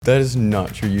That is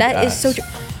not true. That is so true.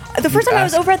 The first time I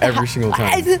was over at the every single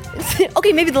time.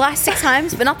 Okay, maybe the last 6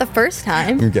 times, but not the first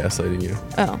time. I'm gaslighting you.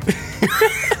 Oh.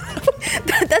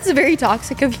 That's very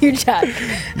toxic of you, Jack.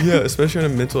 Yeah, especially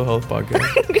on a mental health podcast.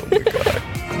 Oh my God.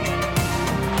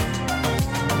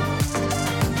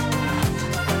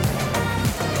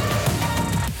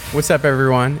 What's up,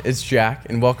 everyone? It's Jack,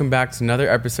 and welcome back to another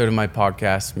episode of my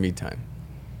podcast, Me Time.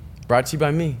 Brought to you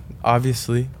by me,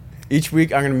 obviously. Each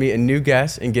week, I'm going to meet a new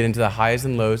guest and get into the highs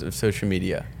and lows of social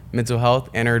media, mental health,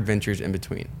 and our adventures in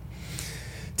between.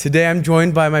 Today, I'm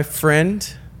joined by my friend,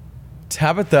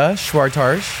 Tabitha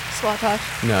Swatosh.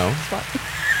 Swatosh. No.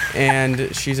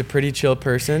 And she's a pretty chill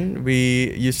person.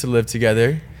 We used to live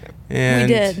together. And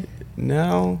we did.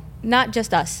 Now? Not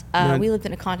just us. We lived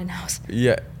in a content house.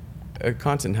 Yeah, a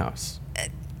content house.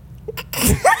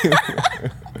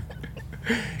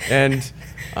 And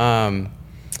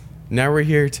now we're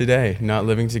here today, not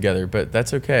living together, but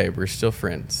that's okay. We're still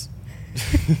friends.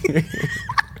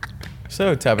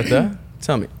 So, Tabitha,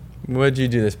 tell me, what did you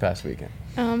do this past weekend?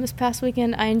 This past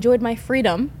weekend, I enjoyed my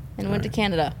freedom and went to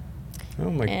Canada.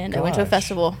 Oh my god! And I went to a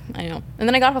festival. I know. And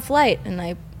then I got off a flight and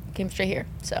I came straight here.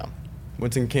 So.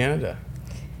 What's in Canada?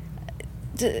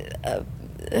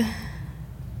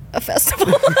 A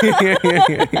festival.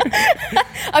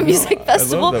 A music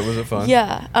festival. I love that. Was it fun?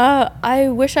 Yeah. I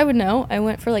wish I would know. I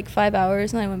went for like 5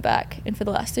 hours and I went back. And for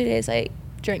the last 3 days, I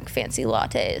drank fancy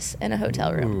lattes in a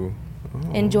hotel room.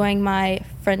 Oh. Enjoying my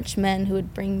French men who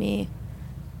would bring me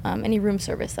any room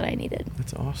service that I needed.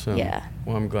 That's awesome. Yeah.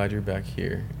 Well, I'm glad you're back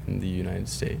here in the United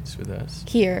States with us.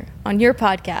 Here on your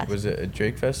podcast. Was it a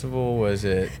Drake festival? Was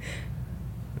it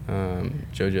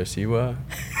JoJo Siwa?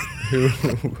 Who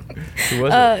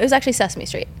was it? It was actually Sesame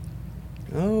Street.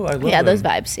 Oh, I love Yeah, them. those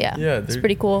vibes, yeah. Yeah, it's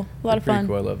pretty cool. A lot of fun. Pretty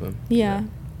cool. I love them. Yeah.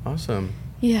 Awesome.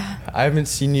 Yeah. I haven't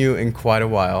seen you in quite a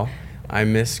while. I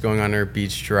miss going on our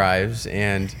beach drives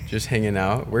and just hanging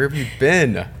out. Where have you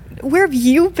been? Where have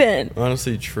you been?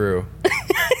 Honestly, true.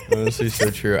 Honestly, so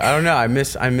true. I don't know. I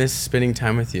miss spending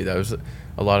time with you. That was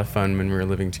a lot of fun when we were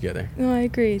living together. No, I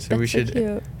agree. So That's we should so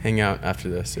cute. hang out after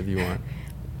this if you want.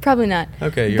 Probably not.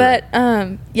 Okay, you're but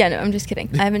right. Yeah, no, I'm just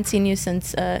kidding. I haven't seen you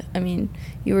since.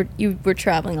 You were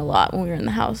traveling a lot when we were in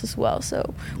the house as well.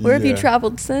 So where have you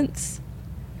traveled since?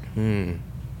 I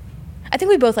think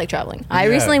we both like traveling. I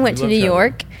recently went to New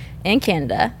York and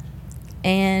Canada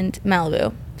and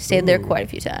Malibu. Stayed there quite a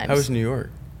few times. How was New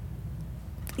York?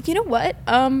 You know what?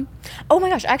 Oh my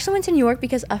gosh, I actually went to New York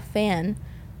because a fan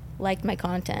liked my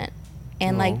content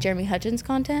and liked Jeremy Hudgens'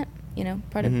 content. You know,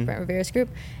 part of Brent Rivera's group.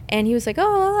 And he was like,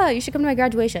 oh, you should come to my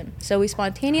graduation. So we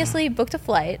spontaneously booked a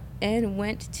flight and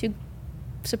went to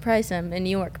surprise him in New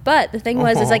York. But the thing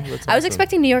was, I was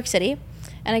expecting New York City.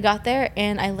 And I got there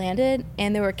and I landed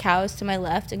and there were cows to my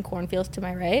left and cornfields to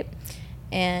my right.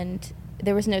 And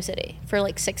there was no city for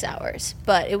like 6 hours.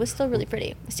 But it was still really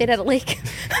pretty. I stayed at a lake.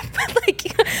 But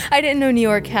I didn't know New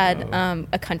York had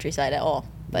a countryside at all.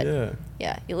 But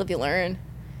yeah, you live, you learn.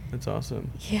 That's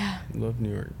awesome. Yeah. Love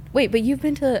New York. Wait, but you've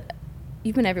been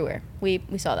everywhere. We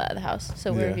saw that at the house.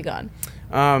 So where have you gone?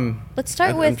 Let's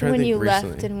start with when you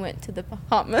left and went to the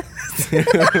Bahamas.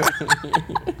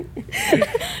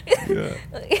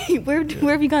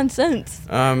 Where have you gone since?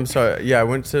 I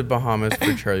went to Bahamas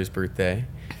for Charlie's birthday,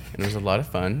 and it was a lot of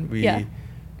fun. We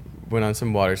went on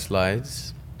some water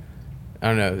slides. I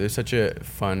don't know. They're such a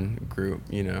fun group,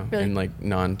 you know, really? And like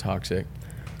non-toxic.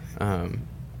 But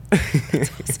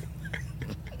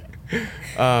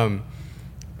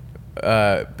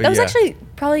that was actually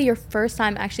probably your first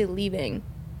time actually leaving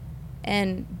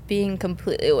and being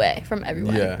completely away from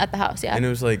everyone at the house. Yeah. And it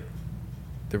was like,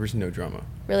 there was no drama.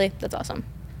 Really? That's awesome.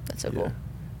 That's so cool.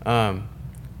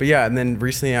 But yeah, and then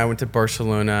recently I went to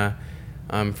Barcelona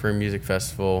for a music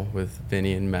festival with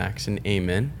Vinny and Max and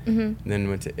Eamon. And then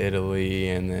went to Italy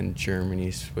and then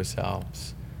Germany, Swiss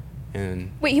Alps.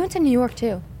 And wait, you went to New York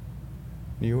too?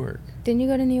 New York. Didn't you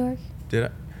go to New York? Did I?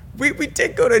 We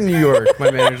did go to New York.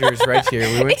 My manager is right here.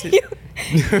 We went to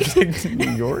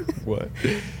New York. What?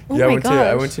 Oh my gosh.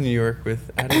 I went to New York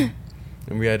with Adam,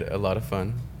 and we had a lot of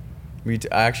fun.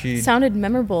 It sounded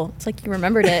memorable. It's like you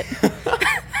remembered it.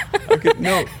 Okay,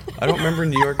 no, I don't remember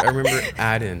New York. I remember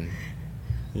Adam.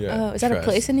 Yeah. Oh, is that a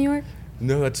place in New York?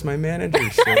 No, that's my manager,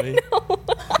 silly.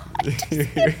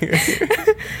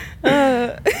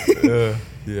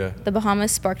 Yeah. The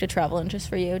Bahamas sparked a travel interest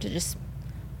for you to just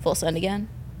full send again?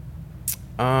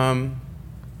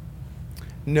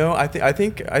 No, I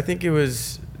think it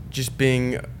was just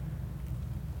being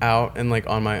out and like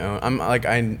on my own.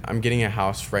 I'm getting a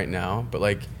house right now, but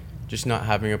like just not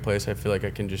having a place I feel like I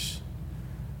can just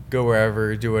go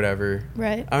wherever, do whatever.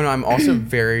 Right. I don't know. I'm also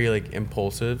very like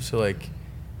impulsive. So like,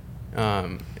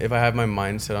 if I have my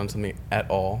mind set on something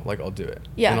at all, like I'll do it.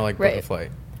 Yeah. And I'll like book a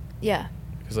flight. Yeah.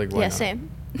 Because like, why not?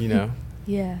 Same. You know.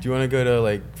 Yeah. Do you want to go to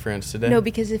like France today? No,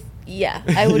 because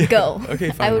I would go. Okay,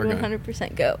 fine. I would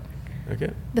 100% go.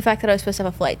 Okay. The fact that I was supposed to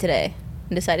have a flight today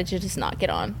and decided to just not get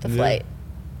on the flight.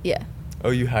 Yeah. Oh,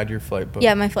 you had your flight booked?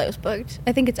 Yeah, my flight was booked.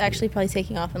 I think it's actually probably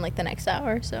taking off in like the next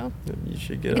hour, so. Yeah, you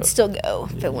should get I'd still go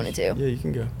if I wanted to. Yeah, you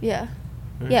can go. Yeah.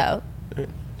 Right. Yeah. All right.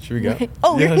 Should we go?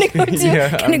 Oh, you're gonna go to?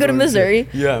 Yeah, gonna go to Missouri?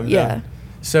 Yeah, I'm down.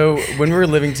 So when we were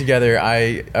living together,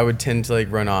 I would tend to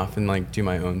like run off and like do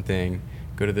my own thing,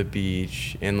 go to the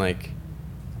beach, and like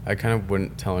I kind of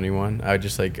wouldn't tell anyone. I would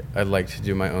just like I'd like to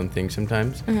do my own thing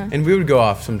sometimes, and we would go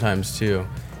off sometimes too,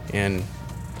 and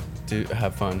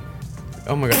have fun.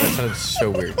 Oh my god, that sounded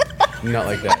so weird. Not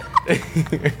like that.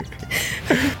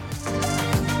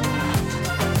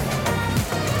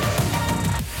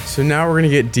 So now we're gonna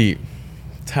get deep.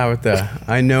 Tabitha,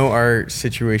 I know our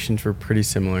situations were pretty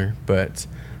similar, but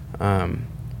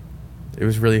it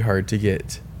was really hard to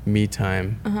get me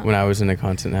time when I was in a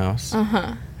content house.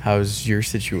 How's your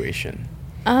situation?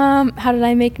 How did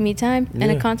I make me time in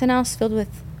a content house filled with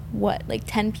what, like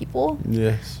 10 people?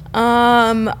 Yes.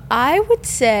 I would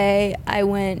say I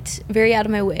went very out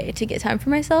of my way to get time for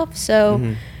myself.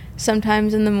 So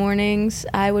sometimes in the mornings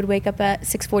I would wake up at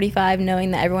 6:45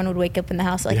 knowing that everyone would wake up in the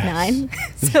house at like 9.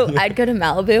 So I'd go to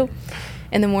Malibu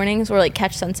in the mornings or like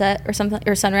catch sunset or something,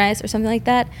 or sunrise or something like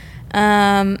that.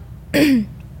 And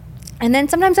then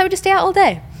sometimes I would just stay out all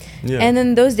day. Yeah. And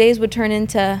then those days would turn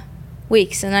into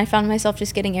weeks, and I found myself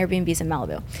just getting Airbnbs in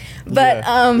Malibu. But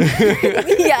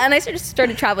and I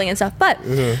started traveling and stuff. But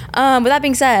with that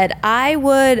being said, I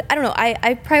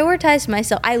prioritized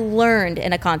myself. I learned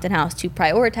in a content house to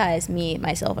prioritize me,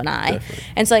 myself, and I. Definitely.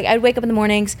 And so like I'd wake up in the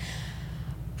mornings,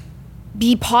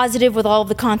 be positive with all of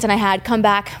the content I had, come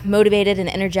back motivated and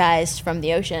energized from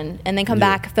the ocean, and then come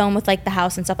back, film with like the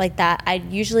house and stuff like that. I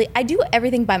do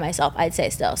everything by myself, I'd say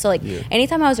still. So like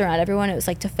anytime I was around everyone, it was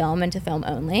like to film and to film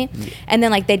only. And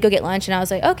then like they'd go get lunch and I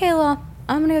was like, okay, well,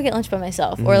 I'm gonna go get lunch by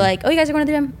myself. Or like, oh, you guys are going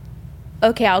to the gym?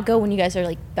 Okay, I'll go when you guys are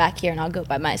like back here, and I'll go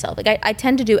by myself. Like I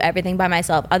tend to do everything by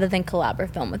myself other than collab or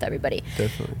film with everybody.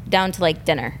 Definitely. Down to like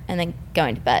dinner and then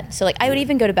going to bed. So like I would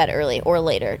even go to bed early or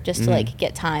later just to like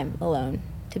get time alone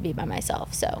to be by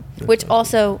myself. So definitely. Which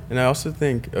also. And I also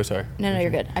think. Oh, sorry. No, you're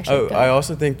good. Actually. Oh, I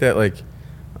also think that like,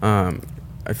 I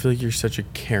feel like you're such a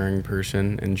caring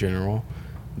person in general,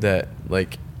 that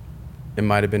like, it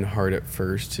might have been hard at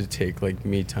first to take like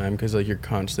me time because like you're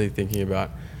constantly thinking about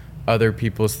other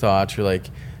people's thoughts or like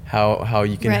how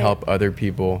you can help other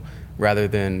people rather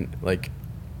than like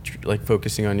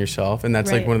focusing on yourself. And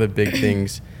that's like one of the big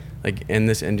things like in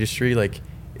this industry. Like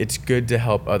it's good to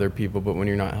help other people, but when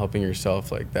you're not helping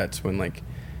yourself, like that's when like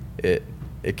it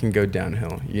can go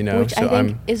downhill, you know. Which I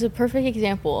think is a perfect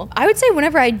example. I would say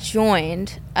whenever I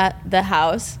joined the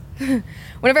house my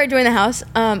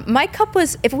cup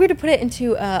was, if we were to put it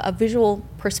into a visual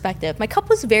perspective, my cup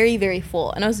was very, very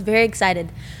full, and I was very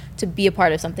excited to be a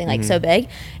part of something like so big,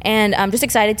 and I'm just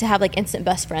excited to have like instant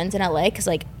best friends in LA, because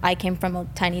like I came from a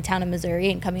tiny town in Missouri,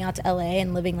 and coming out to LA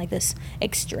and living like this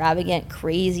extravagant,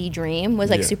 crazy dream was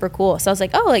like super cool. So I was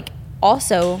like, oh, like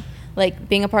also like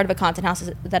being a part of a content house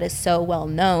that is so well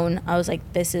known, I was like,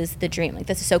 this is the dream, like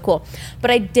this is so cool. But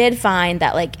I did find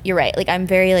that like you're right, like I'm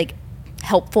very like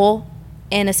helpful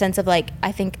in a sense of like,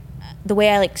 I think the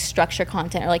way I like structure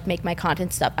content or like make my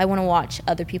content stuff, I want to watch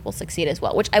other people succeed as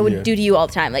well, which I would do to you all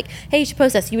the time. Like, hey, you should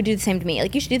post this. You would do the same to me.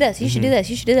 Like, you should do this. You should do this.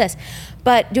 You should do this.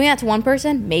 But doing that to one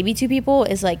person, maybe 2 people,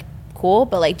 is like cool.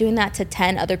 But like doing that to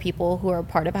 10 other people who are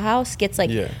part of a house gets like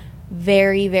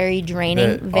very, very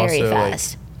draining very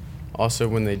fast. Like, also,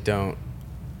 when they don't,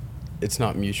 it's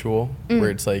not mutual,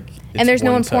 where it's like, and there's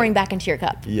no one pouring back into your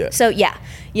cup. So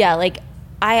like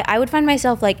I would find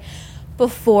myself like,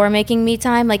 before making me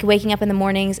time, like waking up in the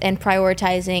mornings and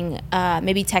prioritizing,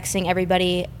 maybe texting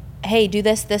everybody, hey, do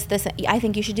this, I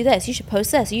think you should do this, you should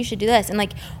post this, you should do this. And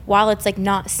like, while it's like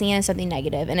not seen as something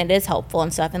negative, and it is helpful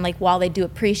and stuff, and like while they do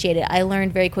appreciate it, I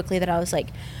learned very quickly that I was like,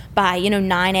 by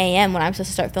 9 a.m. when I'm supposed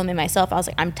to start filming myself, I was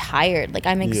like, I'm tired, like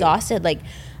I'm exhausted. Like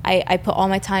I put all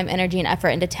my time, energy, and effort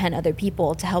into 10 other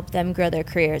people to help them grow their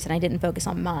careers, and I didn't focus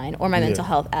on mine or my mental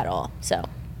health at all. So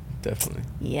definitely.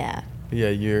 Yeah,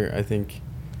 I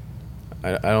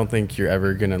don't think you're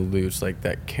ever gonna lose like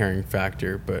that caring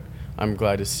factor, but I'm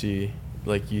glad to see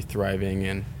like you thriving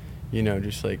and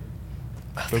just like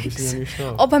Focusing on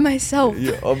yourself. All by myself.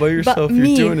 Yeah, all by yourself. But You're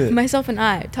me, doing it. myself and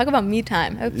I. Talk about me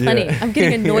time. I have plenty. Yeah. I'm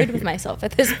getting annoyed with myself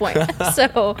at this point.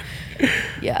 So,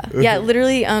 yeah.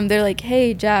 Literally, they're like,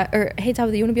 "Hey, Jack," or "Hey,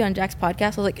 Tabitha, you want to be on Jack's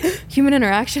podcast?" I was like, "Human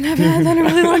interaction. I haven't had that in a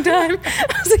really long time."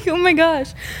 I was like, "Oh my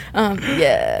gosh."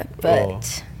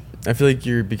 But I feel like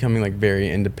you're becoming like very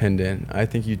independent. I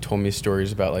think you told me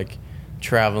stories about like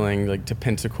traveling like to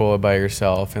Pensacola by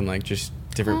yourself and like just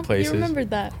different places. You remembered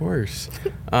that. Of course.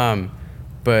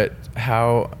 But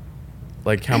how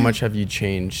much have you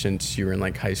changed since you were in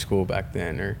like high school back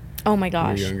then, or oh my gosh,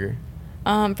 when you were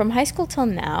younger? From high school till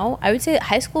now, I would say the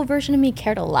high school version of me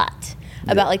cared a lot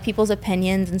about like people's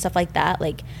opinions and stuff like that.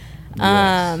 Like,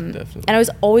 definitely. and I was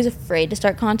always afraid to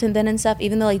start content then and stuff,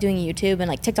 even though like doing YouTube and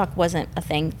like TikTok wasn't a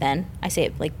thing then. I say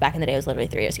it like back in the day, it was literally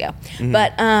 3 years ago. Mm-hmm.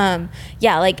 But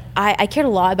like I cared a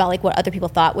lot about like what other people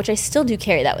thought, which I still do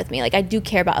carry that with me. Like I do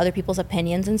care about other people's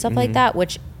opinions and stuff like that,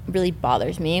 which really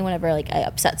bothers me whenever like I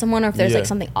upset someone, or if there's like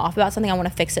something off about something, I want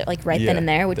to fix it like right then and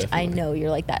there, which definitely. I know you're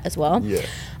like that as well. Yeah.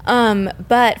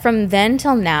 But from then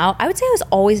till now, I would say I was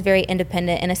always very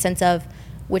independent in a sense of,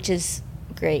 which is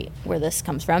great where this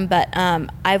comes from, but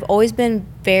I've always been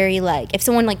very like, if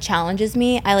someone like challenges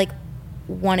me, I like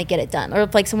want to get it done, or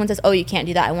if like someone says, oh, you can't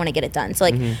do that, I want to get it done. So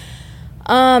like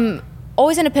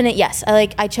always independent. Yes,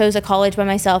 I chose a college by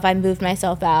myself. I moved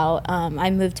myself out. I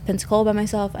moved to Pensacola by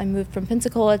myself. I moved from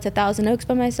Pensacola to Thousand Oaks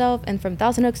by myself, and from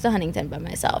Thousand Oaks to Huntington by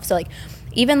myself. So like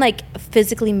even like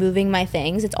physically moving my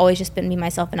things, it's always just been me,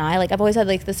 myself, and I. Like I've always had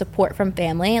like the support from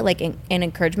family, like and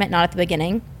encouragement, not at the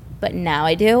beginning, but now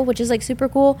I do, which is like super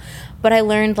cool. But I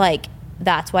learned like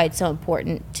that's why it's so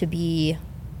important to be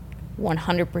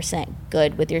 100%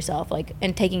 good with yourself, like,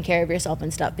 and taking care of yourself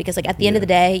and stuff, because like at the end of the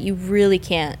day, you really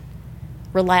can't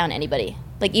rely on anybody,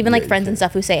 like even like friends and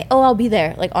stuff who say, oh, I'll be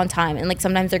there like on time, and like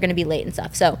sometimes they're gonna be late and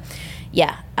stuff. So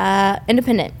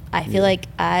independent. I feel like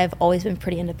I've always been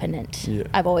pretty independent.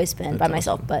 I've always been by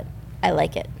myself, but I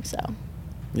like it. So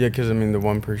because I mean the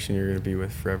one person you're gonna be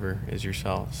with forever is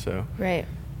yourself, so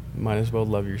might as well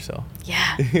love yourself.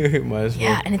 Might as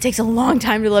well. And it takes a long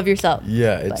time to love yourself.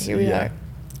 It's here we are.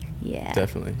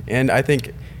 Definitely. And I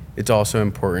think it's also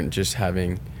important just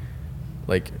having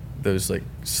like those like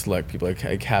select people,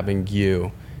 like having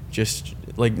you just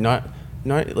like not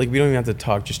like we don't even have to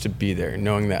talk, just to be there,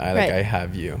 knowing that I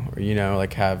have you, or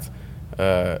like have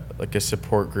like a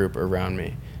support group around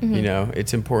me.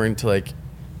 It's important to like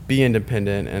be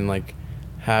independent and like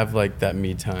have like that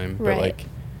me time, but like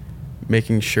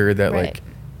making sure that like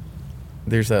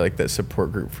there's that like that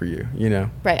support group for you,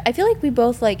 I feel like we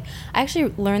both like, I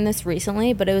actually learned this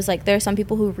recently, but it was like there are some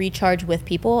people who recharge with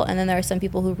people, and then there are some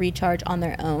people who recharge on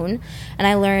their own. And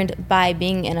I learned by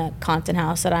being in a content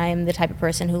house that I am the type of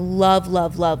person who love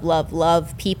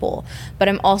people, but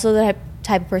I'm also the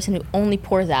type of person who only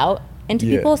pours out into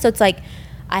people. So it's like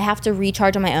I have to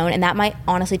recharge on my own, and that might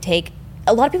honestly take,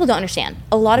 a lot of people don't understand.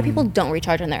 A lot of people don't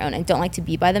recharge on their own and don't like to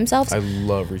be by themselves. I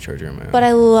love recharging on my own. But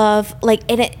I love, like,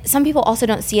 some people also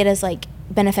don't see it as, like,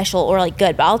 beneficial or, like,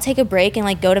 good. But I'll take a break and,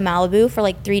 like, go to Malibu for,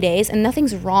 like, 3 days, and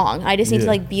nothing's wrong. I just need to,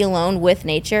 like, be alone with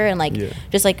nature and, like,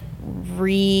 just, like,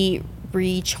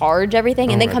 recharge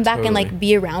everything, and then come back and, like,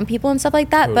 be around people and stuff like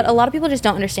that. But a lot of people just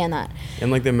don't understand that. And,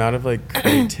 like, the amount of, like,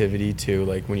 creativity, too,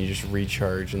 like, when you just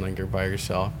recharge and, like, you're by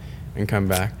yourself and come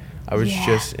back. I was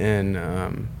just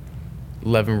in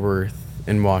Leavenworth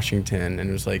in Washington, and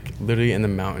it was like literally in the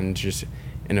mountains, just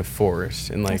in a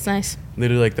forest, and like that's nice.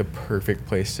 Literally like the perfect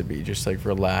place to be, just like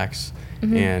relax.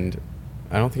 And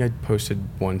I don't think I posted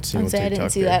one single TikTok. I didn't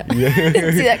see there. that. I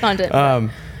didn't see that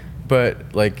content.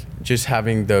 But like just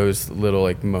having those little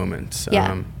like moments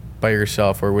by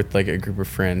yourself or with like a group of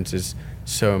friends is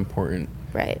so important.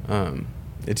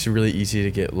 It's really easy to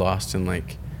get lost in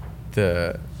like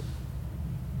the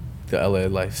LA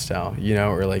lifestyle,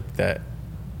 or like the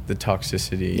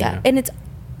toxicity. And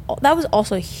that was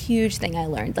also a huge thing I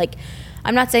learned. Like,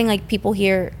 I'm not saying like the people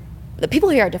here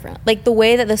are different. Like the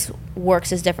way that this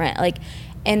works is different. Like,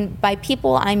 and by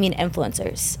people I mean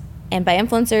influencers, and by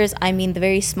influencers I mean the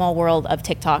very small world of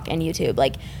TikTok and YouTube.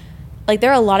 Like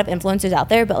there are a lot of influencers out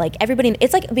there, but like everybody,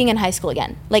 it's like being in high school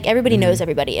again. Like everybody knows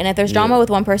everybody, and if there's drama with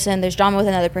one person, there's drama with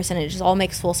another person, and it just all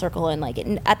makes full circle, and like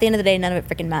at the end of the day, none of it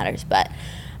freaking matters. But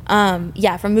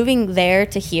from moving there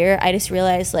to here, I just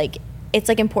realized like it's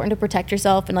like important to protect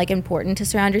yourself and like important to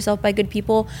surround yourself by good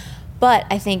people. But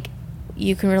I think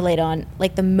you can relate on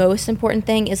like the most important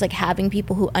thing is like having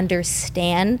people who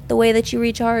understand the way that you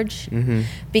recharge.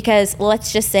 Because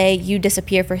let's just say you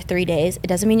disappear for 3 days. It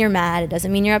doesn't mean you're mad. It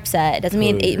doesn't mean you're upset. It doesn't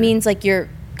mean, it means like you're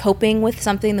coping with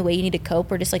something the way you need to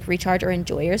cope or just like recharge or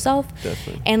enjoy yourself.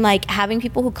 Definitely. And like having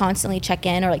people who constantly check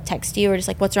in or like text you or just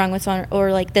like what's wrong,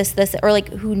 or like this or like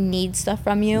who needs stuff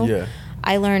from you. Yeah.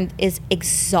 I learned is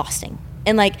exhausting.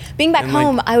 And like being back And,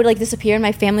 home, like, I would like disappear and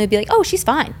my family would be like, oh, she's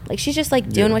fine. Like she's just like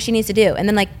doing what she needs to do. And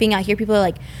then like being out here, people are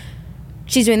like,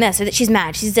 she's doing this, or that she's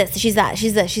mad, she's this, she's that,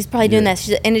 she's this, she's probably doing this.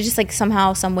 And it just like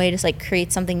somehow, some way just like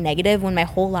creates something negative when my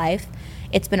whole life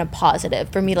it's been a positive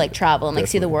for me to like travel and like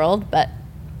see the world. But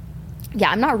yeah,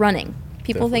 I'm not running.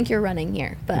 People think you're running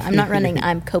here, but I'm not running.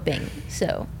 I'm coping.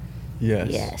 So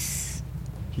yes.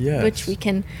 Which we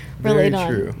can relate on.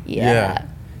 Very true. Yeah.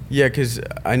 Yeah, because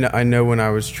I know when I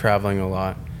was traveling a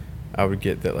lot, I would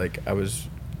get that like I was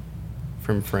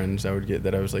from friends. I would get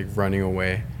that I was like running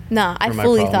away. Nah, I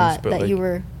fully thought that like, you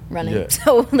were running. Yeah.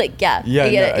 So like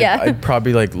I'd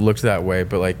probably like looked that way,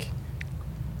 but like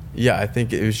I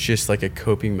think it was just like a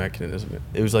coping mechanism.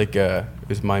 It was like it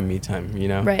was my me time, you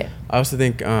know. Right. I also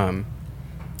think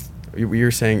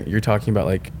you're saying you're talking about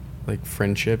like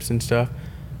friendships and stuff.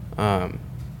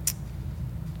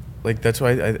 Like that's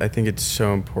why I think it's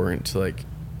so important to like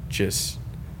just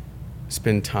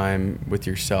spend time with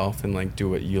yourself and like do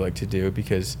what you like to do,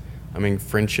 because I mean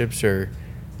friendships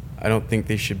I don't think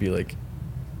they should be like,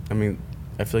 I mean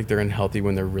I feel like they're unhealthy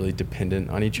when they're really dependent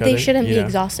on each other. They shouldn't be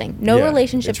exhausting. No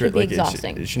relationship should be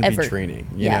exhausting. It shouldn't be draining,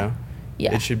 you know?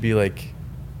 Yeah. It should be like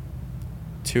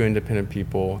two independent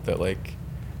people that like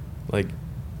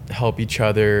help each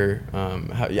other.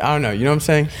 I don't know. You know what I'm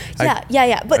saying?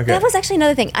 Yeah. But that was actually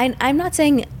another thing. I'm not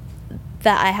saying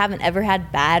that I haven't ever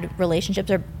had bad relationships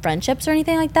or friendships or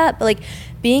anything like that. But like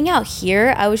being out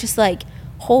here, I was just like,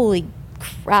 holy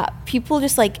crap. People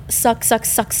just like suck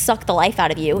the life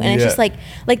out of you. And it's just like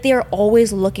they are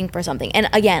always looking for something. And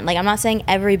again, like I'm not saying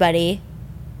everybody,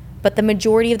 but the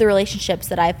majority of the relationships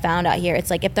that I've found out here, it's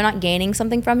like if they're not gaining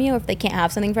something from you, or if they can't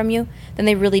have something from you, then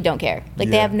they really don't care. Like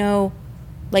they have no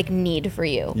like need for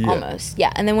you almost.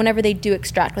 And then whenever they do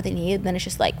extract what they need, then it's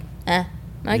just like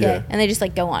okay, and they just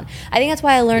like go on. I think that's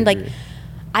why I learned like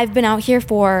I've been out here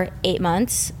for 8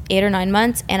 or 9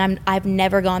 months, and I've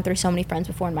never gone through so many friends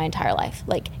before in my entire life.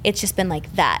 Like it's just been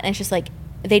like that, and it's just like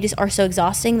they just are so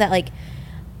exhausting that like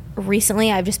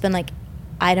recently I've just been like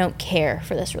I don't care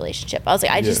for this relationship. I was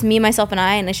like just me, myself, and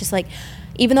I, and it's just like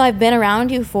even though I've been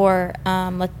around you for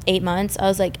like 8 months, I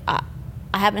was like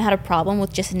I haven't had a problem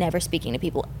with just never speaking to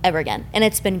people ever again. And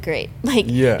it's been great. Like,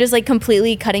 just like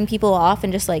completely cutting people off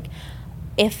and just like,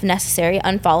 if necessary,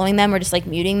 unfollowing them or just like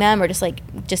muting them or just like,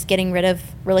 just getting rid of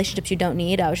relationships you don't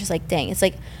need. I was just like, dang, it's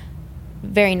like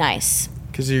very nice.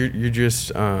 Because you're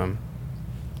just,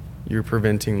 you're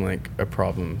preventing like a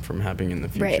problem from happening in the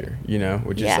future, you know,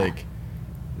 which is like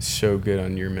so good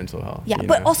on your mental health. Yeah,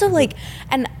 but also like,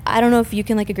 and I don't know if you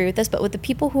can like agree with this, but with the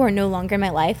people who are no longer in my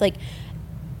life, like,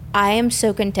 I am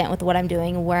so content with what I'm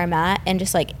doing and where I'm at, and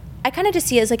just like I kind of just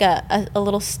see it as like a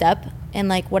little step in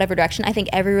like whatever direction. I think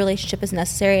every relationship is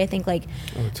necessary. I think like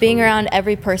being around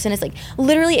every person is like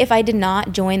literally if I did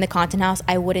not join the Content House,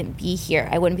 I wouldn't be here.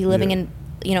 I wouldn't be living in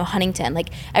Huntington. Like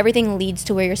everything leads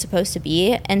to where you're supposed to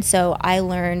be, and so I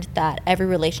learned that every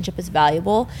relationship is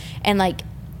valuable, and like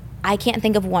I can't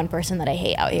think of one person that I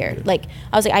hate out here. Like,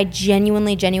 I was like, I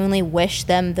genuinely wish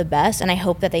them the best, and I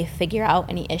hope that they figure out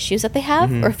any issues that they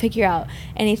have, or figure out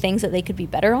any things that they could be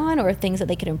better on, or things that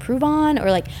they could improve on,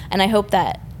 or like, and I hope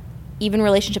that even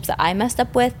relationships that I messed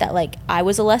up with, that like I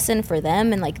was a lesson for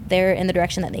them, and like they're in the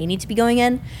direction that they need to be going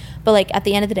in. But like at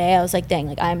the end of the day, I was like, dang,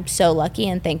 like I'm so lucky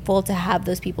and thankful to have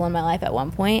those people in my life at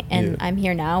one point, and I'm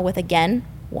here now with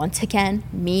once again,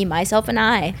 me, myself, and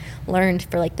I learned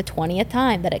for like the 20th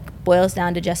time that it boils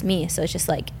down to just me. So it's just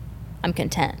like, I'm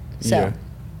content. So,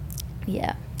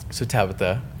 yeah. So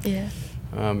Tabitha. Yeah.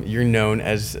 You're known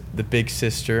as the big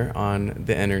sister on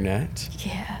the internet.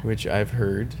 Yeah. Which I've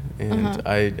heard, and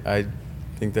I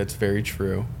think that's very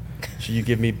true. So you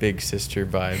give me big sister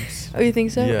vibes. Oh, you think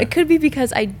so? Yeah. It could be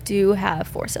because I do have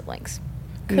 4 siblings.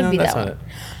 Could be that's that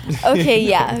not one. Okay,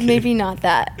 yeah, maybe not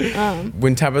that.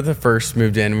 When Tabitha first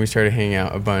moved in and we started hanging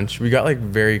out a bunch, we got like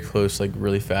very close, like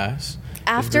really fast.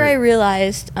 After I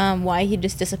realized why he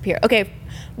just disappeared. Okay,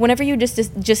 whenever you just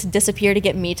disappear to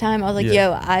get me time, I was like,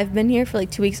 yo, I've been here for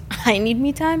like 2 weeks. I need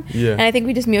me time. Yeah. And I think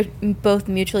we just both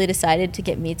mutually decided to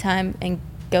get me time and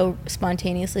go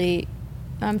spontaneously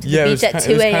to the beach at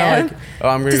 2 a.m.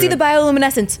 Like, to see the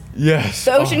bioluminescence. Yes.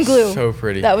 The ocean glue. So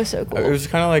pretty. That was so cool. It was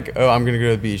kind of like, I'm going to go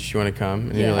to the beach. You want to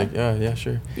come? And you're like, yeah,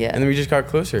 sure. Yeah. And then we just got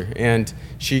closer. And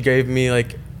she gave me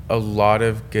like a lot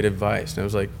of good advice. And I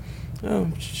was like,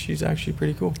 oh, she's actually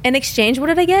pretty cool. In exchange, what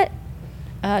did I get?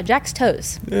 Jack's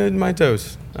toes. My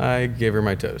toes. I gave her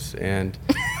my toes. And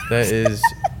that is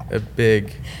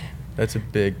that's a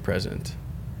big present.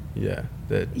 Yeah.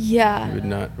 That Yeah. you would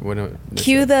not want to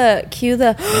Cue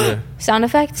the sound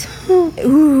effect.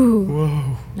 Ooh.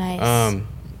 Whoa. Nice.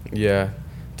 Yeah.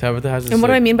 Tabitha has this, And what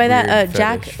do I mean by that? weird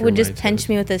Jack fetish for would just my pinch toes.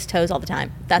 me with his toes all the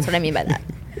time. That's what I mean by that.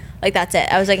 Like, that's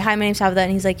it. I was like, hi, my name's Tabitha.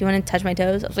 And he's like, you want to touch my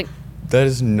toes? I was like, That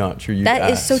is not true. You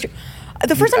that is so ask. true.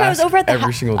 The first time I was over at the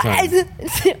every single time.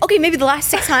 Okay, maybe the last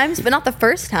 6 times, but not the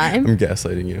first time. I'm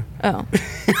gaslighting you. Oh.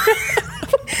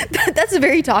 That's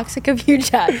very toxic of you,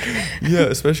 Jack. Yeah,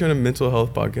 especially on a mental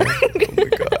health podcast.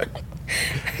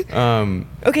 Oh my god.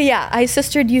 Okay, yeah, I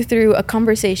sistered you through a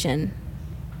conversation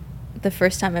the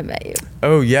first time I met you.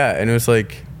 Oh yeah, and it was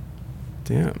like,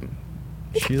 damn,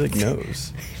 she like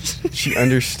knows, she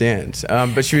understands.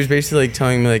 But she was basically like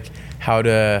telling me like how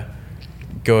to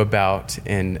go about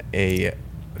in a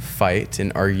fight,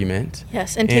 an argument.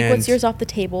 Yes, and take what's yours off the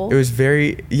table. It was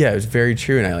very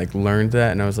true, and I like learned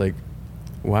that, and I was like,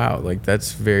 wow, like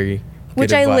that's very good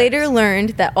Which I advice. later learned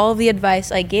that all the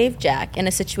advice I gave Jack in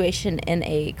a situation in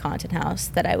a content house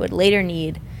that I would later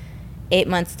need 8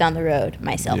 months down the road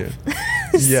myself. Yeah.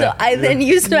 So Yeah, I then yeah.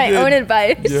 used my You did. own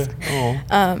advice.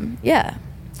 Yeah. Yeah.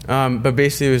 But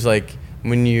basically, it was like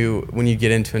when you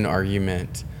get into an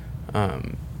argument,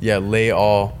 lay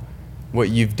all what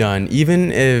you've done,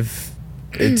 even if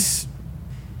it's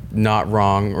not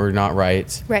wrong or not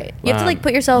right. Right. You have to like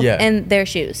put yourself yeah. in their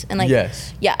shoes and like.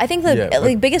 Yes. Yeah, I think the Yeah,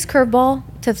 like biggest curveball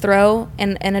to throw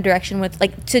in a direction with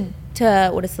like to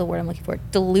what is the word I'm looking for?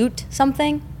 Dilute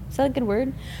something. Is that a good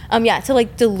word? To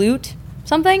like dilute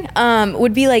something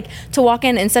would be like to walk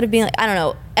in instead of being like, I don't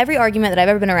know, every argument that I've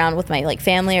ever been around with my like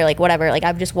family or like whatever, like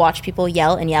I've just watched people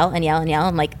yell and yell and yell and yell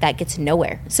and like that gets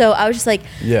nowhere. So I was just like,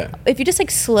 if you just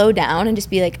like slow down and just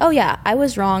be like, oh yeah, I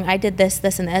was wrong, I did this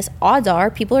and this, odds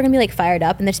are people are gonna be like fired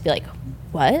up and they just be like,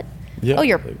 what? Yeah. Oh,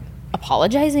 you're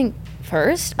apologizing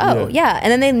first? Oh yeah.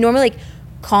 And then they normally like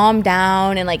calm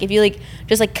down and like if you like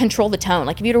just like control the tone,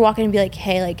 like if you were to walk in and be like,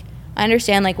 hey, like I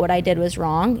understand like what I did was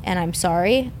wrong and I'm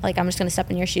sorry, like I'm just gonna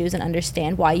step in your shoes and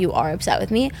understand why you are upset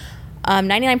with me.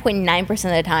 99.9%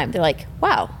 of the time they're like,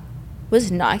 wow,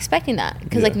 was not expecting that,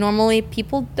 because like normally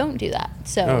people don't do that.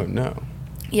 So no,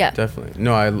 yeah, definitely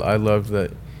no. I love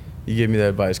that you gave me that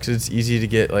advice, because it's easy to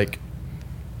get like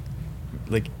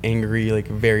angry like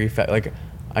very fast. Like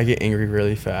I get angry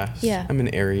really fast. Yeah. I'm an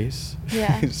Aries.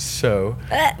 Yeah. So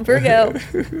Virgo.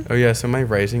 Oh yeah, so my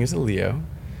rising is a Leo.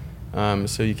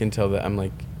 So you can tell that I'm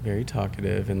like very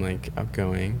talkative and like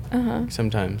outgoing.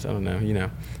 Sometimes, I don't know, you know.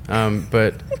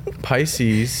 But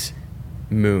Pisces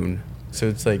moon. So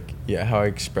it's like, how I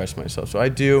express myself. So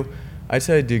I'd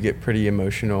say I do get pretty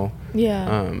emotional.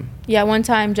 Yeah, one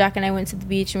time Jack and I went to the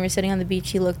beach and we were sitting on the beach.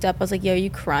 He looked up. I was like, yo, are you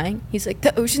crying? He's like,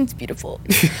 the ocean's beautiful.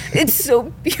 It's so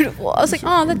beautiful. I was like,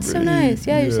 oh, that's so nice.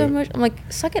 Yeah, you're so emotional. I'm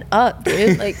like, suck it up,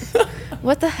 dude. Like,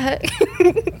 what the heck?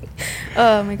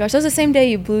 Oh my gosh. That was the same day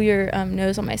you blew your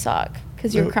nose on my sock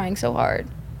because you were crying so hard.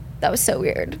 That was so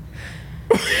weird.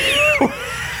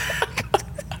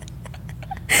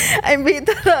 I made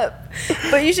that up,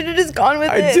 but you should have just gone with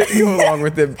it. I didn't go along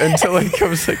with it until like I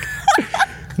was like,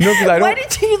 no, because I don't. Why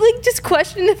did you like just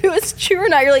question if it was true or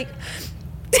not? You're like,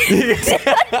 did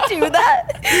I do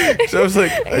that? So I was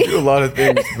like, I do a lot of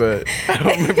things, but I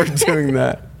don't remember doing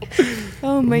that.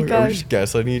 Oh my Are we gosh. just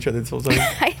gaslighting each other this whole time?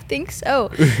 I think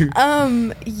so.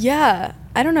 Yeah.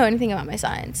 I don't know anything about my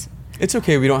signs. It's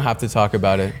okay. We don't have to talk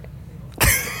about it.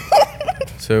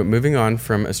 So moving on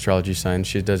from astrology signs,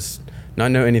 she does not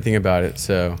know anything about it.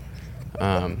 So,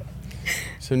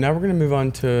 so now we're gonna move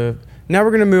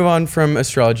on from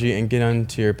astrology and get on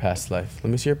to your past life. Let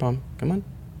me see your palm. Come on.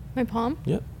 My palm?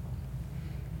 Yep.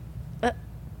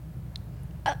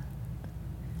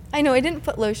 I know, I didn't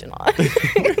put lotion on.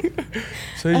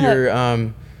 So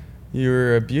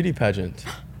you're a beauty pageant.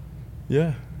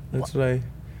 Yeah, that's what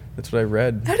I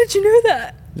read. How did you know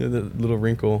that? Yeah, the little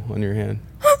wrinkle on your hand.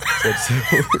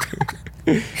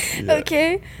 Yeah.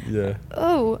 Okay. Yeah.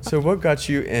 Oh. So what got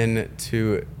you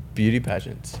into beauty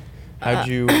pageants? How'd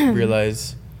you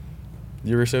realize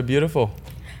you were so beautiful?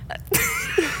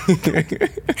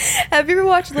 Have you ever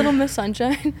watched Little Miss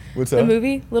Sunshine? What's the that?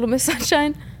 movie Little Miss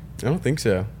Sunshine? I don't think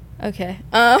so. Okay.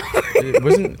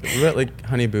 Was that like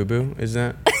Honey Boo Boo?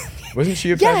 Wasn't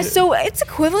she a pageant? Yeah, so it's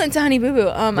equivalent to Honey Boo Boo.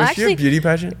 Was she a beauty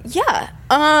pageant? Yeah.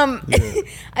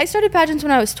 I started pageants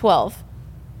when I was 12.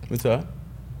 What's up?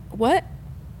 What?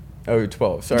 Oh, you're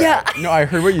 12. Sorry. Yeah. No, I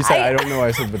heard what you said. I don't know why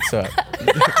I said what's up.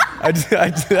 I did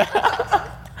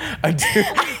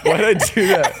why did I do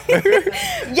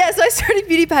that? Yeah, so I started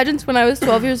beauty pageants when I was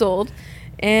 12 years old,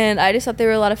 and I just thought they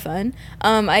were a lot of fun.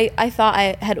 I thought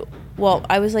I had Well,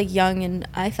 I was like young and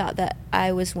I thought that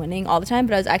I was winning all the time,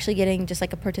 but I was actually getting just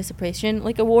like a participation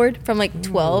like award from like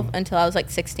 12 until I was like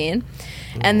 16.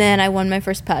 And then I won my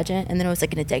first pageant, and then it was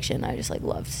like an addiction. I just like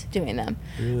loved doing them.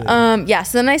 Really? Yeah,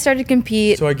 so then I started to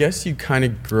compete. So I guess you kind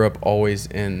of grew up always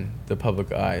in the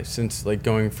public eye, since like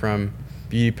going from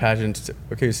beauty pageants to,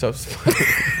 okay, stop. Stop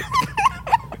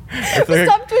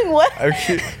doing what?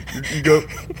 Okay, you go.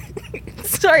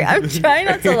 Sorry, I'm trying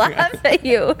not to laugh at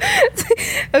you.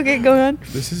 Okay, go on.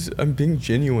 I'm being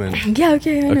genuine. Yeah,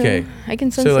 okay, I know. Okay. I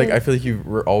can sense So like, it. I feel like you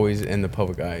were always in the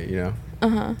public eye, you know?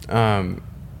 Uh-huh.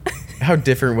 How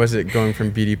different was it going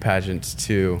from beauty pageants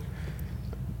to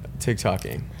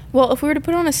TikToking? Well, if we were to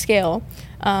put it on a scale,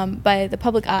 by the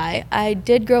public eye, I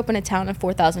did grow up in a town of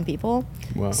 4,000 people.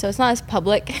 Wow. So it's not as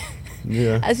public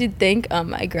as you'd think.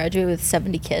 I graduated with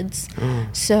 70 kids.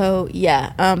 So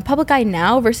yeah, public eye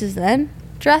now versus then,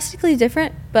 drastically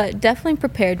different, but definitely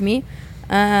prepared me.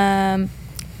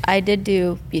 I did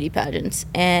do beauty pageants,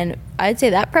 and I'd say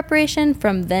that preparation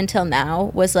from then till now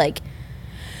was like,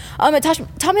 it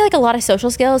taught me like a lot of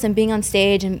social skills and being on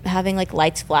stage and having like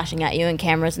lights flashing at you and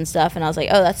cameras and stuff. And I was like,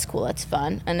 oh, that's cool, that's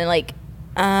fun. And then like,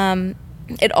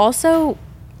 it also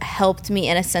helped me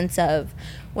in a sense of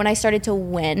when I started to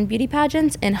win beauty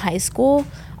pageants in high school,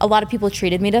 a lot of people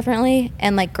treated me differently,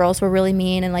 and like girls were really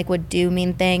mean and like would do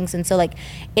mean things. And so like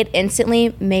it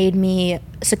instantly made me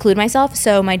seclude myself.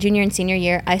 So my junior and senior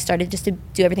year, I started just to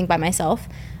do everything by myself.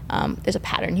 There's a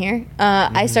pattern here.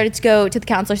 I started to go to the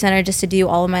counselor center just to do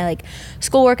all of my like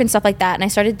schoolwork and stuff like that. And I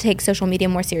started to take social media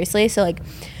more seriously. So like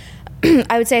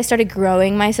I would say I started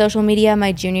growing my social media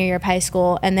my junior year of high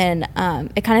school, and then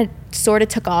it kind of sort of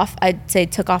took off. I'd say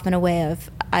took off in a way of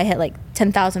I hit like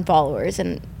 10,000 followers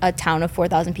in a town of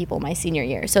 4,000 people my senior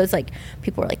year. So it's like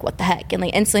people were like, what the heck? And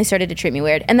like instantly started to treat me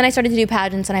weird. And then I started to do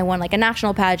pageants, and I won like a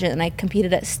national pageant, and I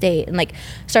competed at state, and like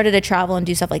started to travel and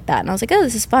do stuff like that. And I was like, oh,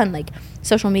 this is fun. Like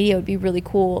social media would be really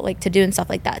cool like to do and stuff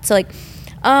like that. So like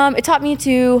it taught me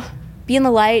to be in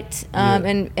the light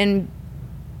and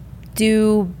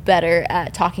do better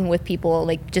at talking with people,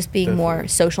 like just being more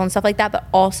social and stuff like that, but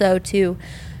also to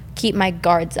keep my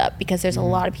guards up, because there's a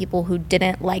lot of people who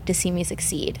didn't like to see me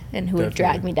succeed and who would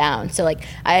drag me down. So like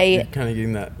You're kind of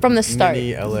getting that from the start,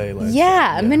 mini LA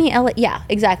life. Mini LA, yeah,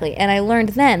 exactly. And I learned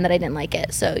then that I didn't like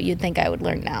it, so you'd think I would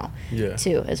learn now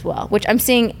too as well, which I'm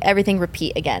seeing everything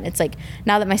repeat again. It's like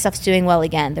now that my stuff's doing well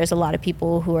again, there's a lot of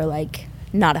people who are like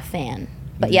not a fan,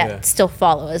 but yet still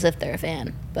follow as if they're a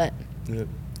fan. But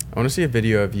I want to see a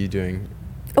video of you doing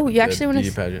you actually want to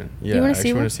beauty pageant. Yeah, you I want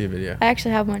actually to want to see a video. I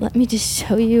actually have one. Let me just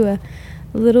show you a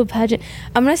little pageant.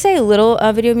 I'm gonna say a little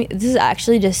video. This is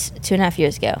actually just 2.5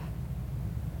 years ago.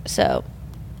 So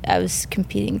I was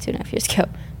competing 2.5 years ago.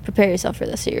 Prepare yourself for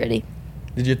this. Are you ready?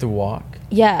 Did you have to walk?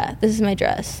 Yeah, this is my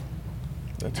dress.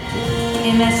 That's cool.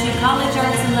 MSU College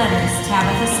Arts and Letters,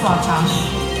 Tabitha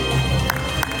Swatosh.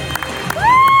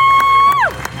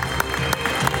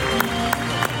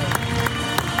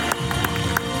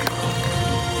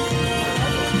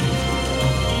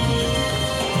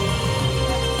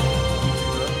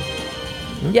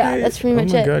 Yeah, that's pretty much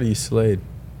it. Oh my god, you slayed.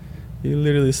 You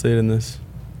literally slayed in this.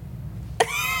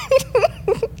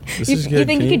 This is good. You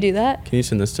think you could do that? Can you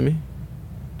send this to me?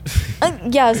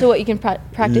 Yeah, so what, you can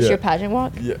practice your pageant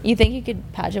walk? Yeah. You think you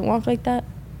could pageant walk like that?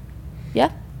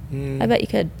 Yeah? I bet you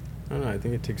could. I don't know, I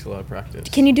think it takes a lot of practice.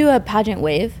 Can you do a pageant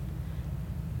wave?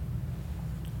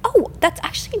 Oh, that's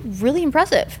actually really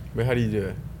impressive. But how do you do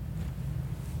it?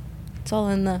 It's all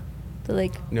in the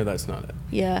like... No, that's not it.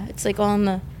 Yeah, it's like all in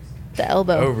the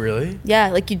elbow. Oh, really?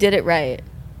 Yeah, like you did it right.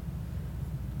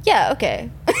 Yeah,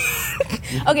 okay.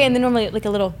 Okay, and then normally like a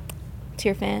little to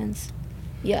your fans.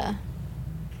 Yeah.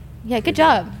 Yeah, good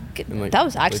job. Good. Like, that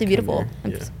was actually like beautiful.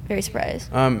 I'm yeah. very surprised.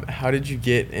 How did you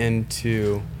get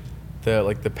into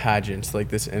the pageants, like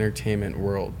this entertainment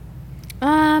world?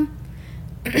 Well,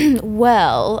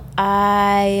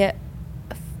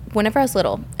 whenever I was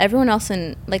little, everyone else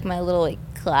in like my little like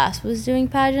class was doing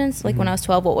pageants. Like when I was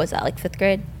 12, what was that? Like 5th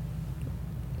grade?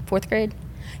 4th grade?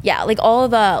 Yeah, like all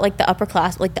of the like the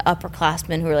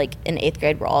upperclassmen who were like in 8th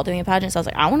grade were all doing a pageant. So I was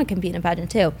like, I want to compete in a pageant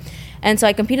too. And so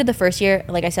I competed the first year.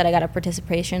 Like I said, I got a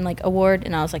participation like award,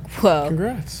 and I was like, whoa.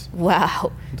 Congrats.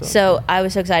 Wow. So I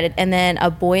was so excited. And then a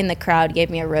boy in the crowd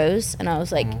gave me a rose, and I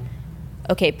was like,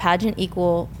 okay, pageant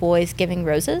equal boys giving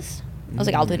roses. I was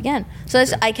like, I'll do it again. So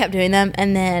I kept doing them.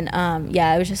 And then,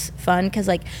 it was just fun because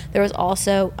like there was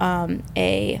also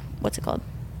what's it called?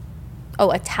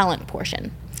 Oh, a talent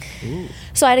portion. Ooh.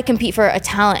 So I had to compete for a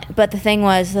talent. But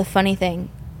the funny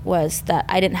thing was that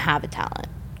I didn't have a talent.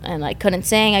 and I couldn't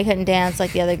sing, I couldn't dance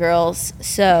like the other girls,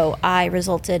 so I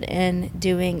resulted in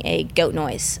doing a goat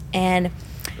noise. And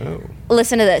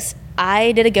listen to this.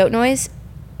 I did a goat noise,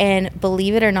 and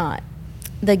believe it or not,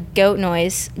 the goat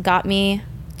noise got me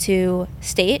to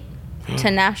state, to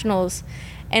nationals,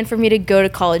 and for me to go to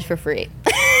college for free.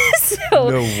 So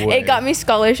No way. it got me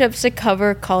scholarships to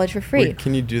cover college for free. Wait,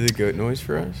 can you do the goat noise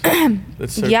for us?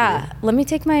 That's so Yeah, cool. let me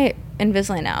take my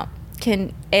Invisalign out.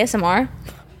 Can ASMR?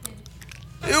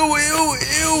 Ew, ew,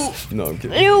 ew. No, I'm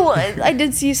kidding. Ew, I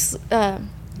did see.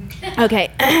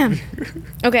 Okay.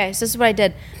 Okay, so this is what I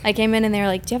did. I came in and they were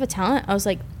like, "Do you have a talent?" I was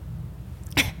like,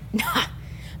 "Nah,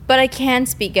 but I can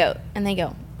speak goat." And they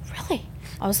go, "Really?"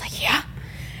 I was like, "Yeah."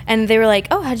 And they were like,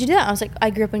 "Oh, how'd you do that?" I was like, "I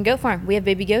grew up in goat farm. We have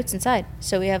baby goats inside.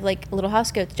 So we have like little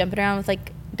house goats jumping around with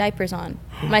like diapers on."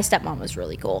 My stepmom was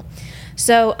really cool.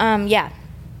 So, yeah.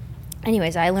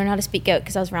 Anyways, I learned how to speak goat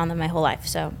because I was around them my whole life.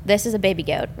 So this is a baby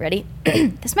goat. Ready?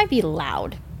 This might be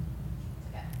loud.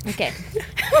 Okay.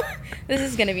 This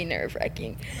is going to be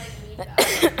nerve-wracking.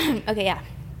 Okay, yeah.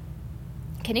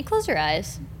 Can you close your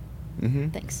eyes? Mm-hmm.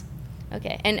 Thanks.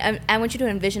 Okay, and I want you to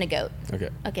envision a goat. Okay.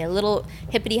 Okay, a little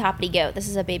hippity-hoppity goat. This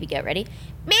is a baby goat. Ready?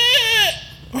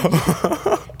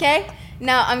 Okay,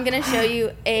 now I'm going to show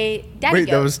you a daddy Wait,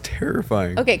 goat. that was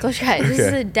terrifying. Okay, close your eyes. This is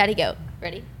Okay. a daddy goat.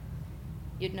 Ready?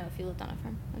 You'd know if you lived on a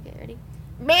farm. Okay, ready?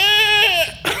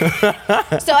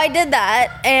 So I did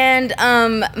that, and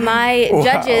my Wow.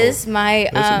 judges, my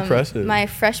That's impressive. my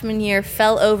freshman year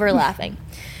fell over laughing.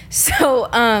 So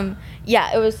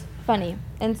yeah, it was funny,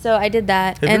 and so I did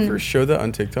that. Have and you ever showed that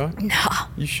on TikTok? no,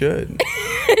 You should.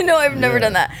 no, I've never Yeah.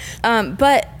 done that.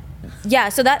 But yeah,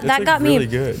 so that It's, that like, got really me.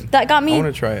 good. That got me. I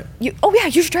want to try it. Oh yeah,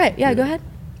 you should try it. Yeah, Yeah. go ahead.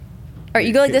 All right,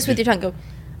 you go like Okay, this with did- your tongue. Go,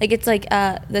 like it's like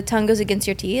the tongue goes against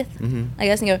your teeth. Mhm. I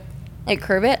guess, and go like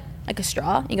curve it like a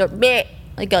straw. And you go bleh,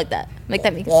 like go like that. Make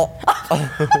that make.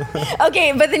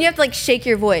 Okay, but then you have to like shake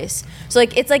your voice. So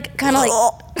like it's like kind of like.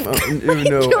 Ew,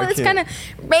 no, I it's can't. kind of.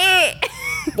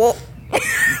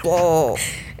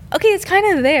 Okay, it's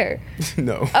kind of there.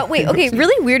 No. Wait. Okay,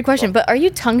 really weird question. But are you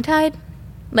tongue tied?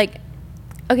 Like,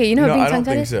 okay, you know No, what being I tongue don't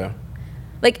tied think is? so.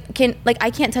 Like I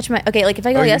can't touch my. Okay, like if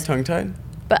I go Are like you this, tongue-tied?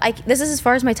 but this is as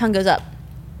far as my tongue goes up.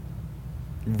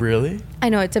 Really? I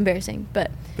know it's embarrassing,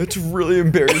 but That's really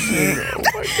embarrassing. Oh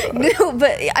my god. no,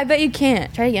 but I bet you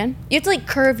can't. Try it again. You have to like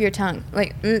curve your tongue,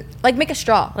 like make a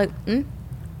straw, like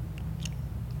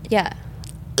yeah.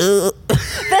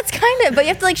 That's kind of, but you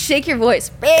have to like shake your voice.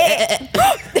 That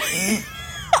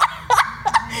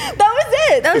was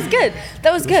it. That was good.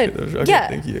 That was good. Okay, Yeah.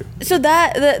 thank you. So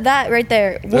that right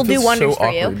there will do feels wonders so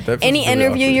for you. awkward. That feels Any really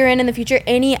interview awkward. you're in the future,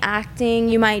 any acting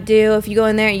you might do, if you go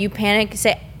in there and you panic,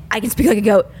 say, "I can speak like a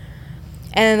goat,"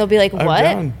 and then they'll be like, I'm "What?"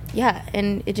 down. Yeah,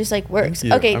 and it just like works.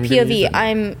 Thank you. Okay, I'm gonna use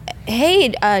POV. it.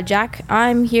 Hey, Jack.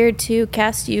 I'm here to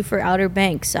cast you for Outer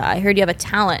Banks. I heard you have a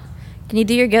talent. Can you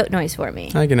do your goat noise for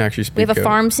me? I can actually speak We have a goat.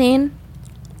 farm scene.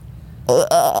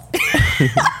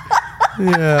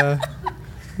 Yeah.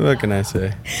 What can I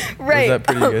say? Right. Was that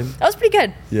pretty good? That was pretty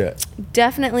good. Yeah.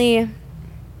 Definitely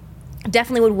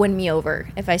would win me over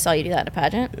if I saw you do that at a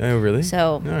pageant. Oh, really?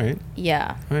 So- All right.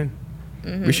 Yeah. Fine.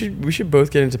 Mm-hmm. We should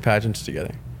both get into pageants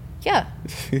together. Yeah.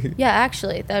 Yeah,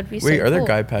 actually, that would be so Wait, are there cool.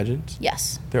 guy pageants?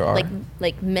 Yes. There are?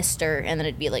 Like Mr. and then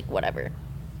it'd be like whatever.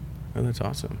 Oh, that's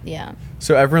awesome. Yeah.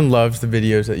 So everyone loves the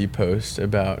videos that you post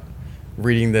about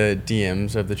reading the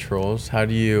DMs of the trolls. How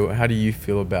do you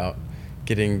feel about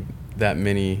getting that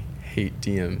many hate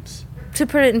DMs? To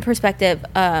put it in perspective,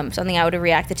 something I would have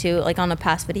reacted to like on a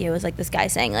past video was like this guy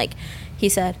saying like he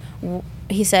said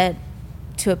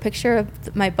to a picture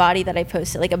of my body that I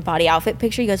posted, like a body outfit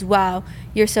picture, he goes, "Wow,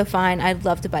 you're so fine. I'd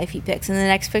love to buy feet pics." And the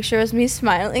next picture was me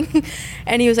smiling,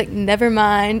 and he was like, "Never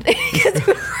mind." Because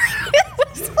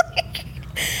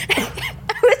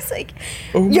I was like,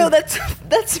 Oh "Yo, my-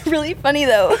 that's really funny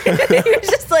though." It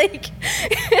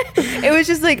was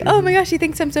just like, "Oh my gosh, he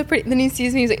thinks I'm so pretty." And then he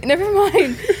sees me, he's like, "Never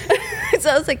mind." So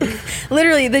I was like,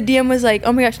 literally, the DM was like,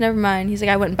 "Oh my gosh, never mind." He's like,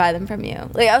 "I wouldn't buy them from you."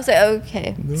 Like I was like,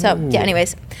 "Okay." So No. yeah.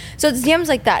 Anyways, so it's DMs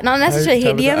like that, not necessarily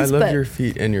hate Tabitha, DMs, I love but your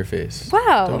feet and your face.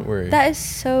 wow, Don't worry. that is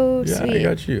so yeah, sweet. I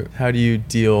got you. How do you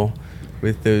deal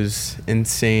with those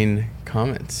insane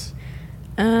comments?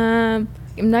 I'm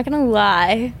not gonna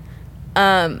lie.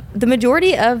 The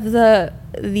majority of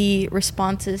the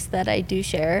responses that I do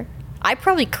share, I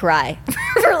probably cry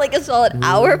for like a solid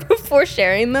hour before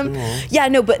sharing them. Aw. Yeah,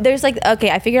 no, but there's like, okay,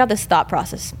 I figured out this thought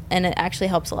process and it actually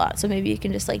helps a lot. So maybe you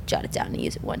can just like jot it down and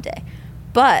use it one day.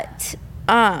 But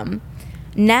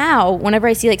now whenever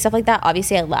I see like stuff like that,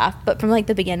 obviously I laugh. But from like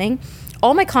the beginning,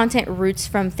 all my content roots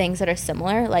from things that are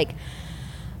similar. Like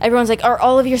everyone's like, are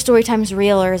all of your story times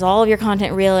real, or is all of your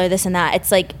content real, or this and that?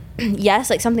 It's like, yes,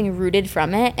 like something rooted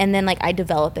from it, and then like I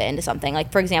develop it into something.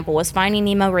 Like, for example, was Finding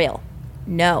Nemo real?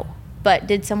 No. But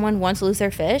did someone once lose their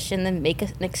fish and then make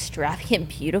an extravagant,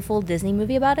 beautiful Disney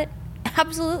movie about it?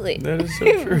 Absolutely. That is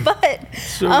so true. But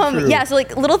true. yeah, so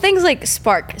like little things like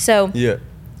spark. So Yeah.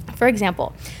 for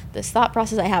example, this thought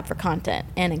process I have for content,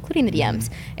 and including the DMs,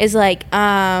 is like,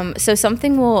 so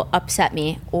something will upset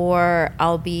me, or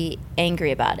I'll be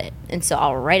angry about it, and so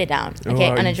I'll write it down, okay,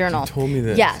 wow, on a you journal. told me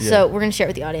this. Yeah, Yeah. so we're gonna share it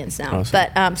with the audience now. Awesome.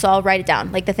 But so I'll write it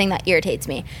down, like the thing that irritates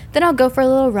me. Then I'll go for a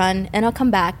little run, and I'll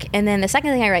come back, and then the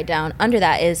second thing I write down under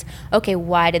that is, okay,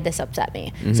 why did this upset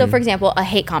me? So for example, a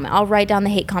hate comment. I'll write down the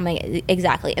hate comment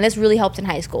exactly, and this really helped in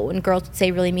high school when girls would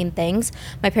say really mean things.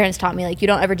 My parents taught me, like, you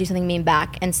don't ever do something mean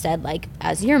back. Instead, like,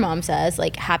 as your mom says,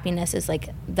 like, happiness is like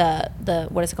the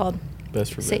what is it called?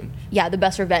 Best revenge. Yeah, the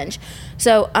best revenge.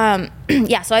 So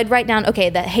yeah, so I'd write down, okay,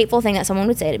 the hateful thing that someone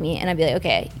would say to me, and I'd be like,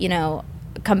 okay, you know,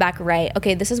 come back, right,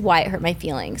 okay, this is why it hurt my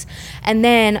feelings. And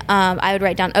then I would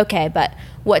write down, okay, but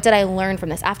what did I learn from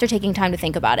this? After taking time to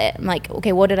think about it, I'm like,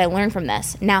 okay, what did I learn from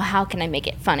this? Now how can I make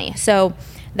it funny? So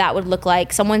that would look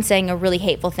like someone saying a really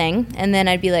hateful thing, and then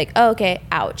I'd be like, oh, okay,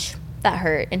 ouch, that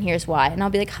hurt, and here's why. And I'll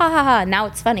be like, ha ha ha, now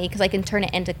it's funny because I can turn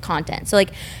it into content. So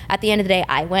like at the end of the day,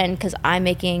 I win because I'm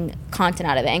making content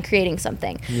out of it and creating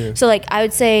something. Yeah. So like I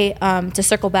would say, to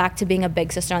circle back to being a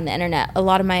big sister on the internet, a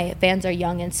lot of my fans are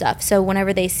young and stuff. So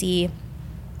whenever they see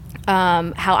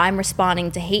how I'm responding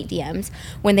to hate DMs,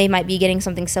 when they might be getting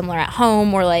something similar at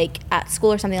home or like at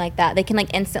school or something like that, they can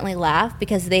like instantly laugh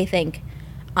because they think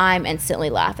I'm instantly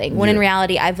laughing, when in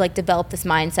reality I've like developed this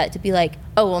mindset to be like,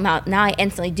 oh well, now I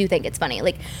instantly do think it's funny.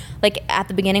 Like at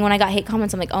the beginning when I got hate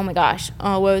comments, I'm like, oh my gosh,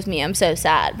 oh woe is me, I'm so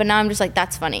sad. But now I'm just like,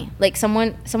 that's funny. Like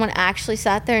someone actually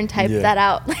sat there and typed that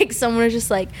out. Like someone was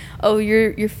just like, oh,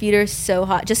 your feet are so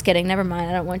hot. Just kidding, never mind,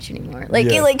 I don't want you anymore.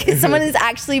 Like someone is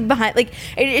actually behind. Like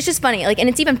it's just funny. Like, and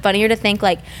it's even funnier to think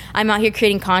like I'm out here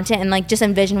creating content and like just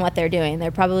envision what they're doing. They're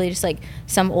probably just like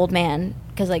some old man,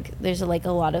 because like there's like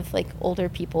a lot of like older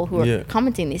people who are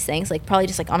commenting these things, like probably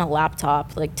just like on a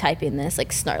laptop, like typing this,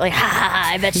 like snort, like ha ha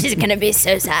ha, I bet she's gonna be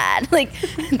so sad. Like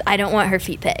I don't want her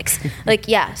feet pics. Like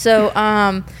yeah, so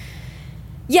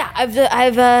yeah,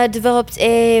 I've developed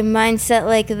a mindset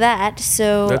like that.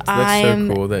 So that's I'm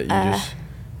so cool that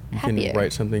you happier. can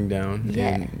write something down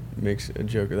and makes a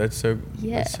joke. That's so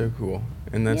cool,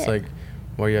 and that's like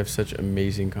why you have such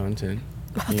amazing content.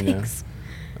 Well, you thanks.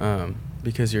 know,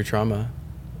 because your trauma.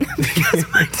 Because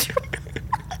my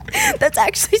that's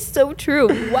actually so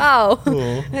true. Wow.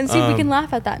 Cool. And see, we can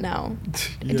laugh at that now.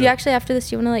 Do you actually, after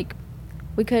this, you want to like,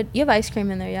 you have ice cream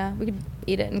in there, yeah? We could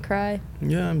eat it and cry.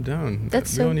 Yeah, I'm down.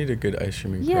 We all need a good ice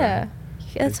cream and cry. Yeah,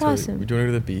 that's awesome. We do want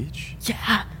to go to the beach?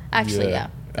 Yeah, actually, yeah.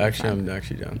 Actually, I'm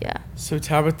actually down. Yeah. So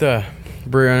Tabitha,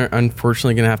 we're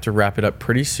unfortunately going to have to wrap it up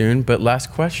pretty soon, but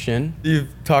last question. You've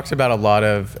talked about a lot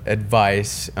of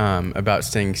advice about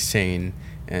staying sane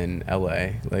in LA.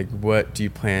 Like, what do you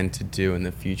plan to do in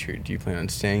the future? Do you plan on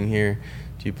staying here?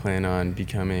 Do you plan on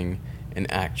becoming an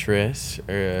actress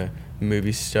or a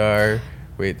movie star?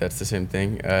 Wait, that's the same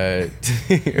thing.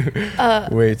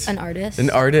 Wait. An artist.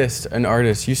 An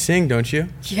artist. You sing, don't you?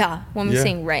 Yeah, want me to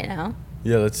sing right now?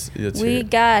 Yeah, let's we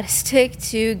gotta stick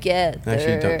together.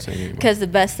 Actually, don't sing anymore. Because the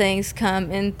best things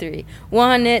come in 3.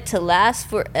 Want it to last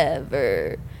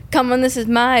forever. Come on, this is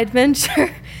my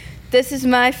adventure. This is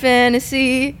my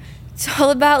fantasy. It's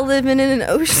all about living in an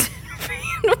ocean free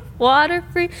and water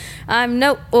free. I'm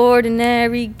no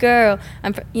ordinary girl.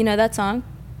 You know that song?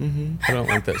 Mm-hmm. I don't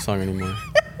like that song anymore.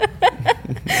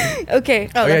 Okay.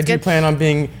 Oh yeah, do you plan on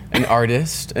being an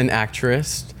artist, an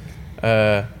actress,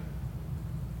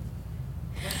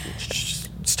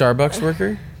 Starbucks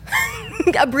worker?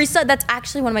 A barista? That's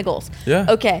actually one of my goals. Yeah.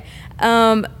 Okay.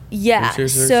 Yeah.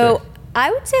 So I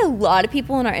would say a lot of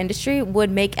people in our industry would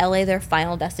make LA their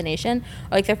final destination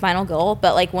or like their final goal.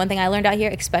 But like one thing I learned out here,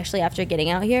 especially after getting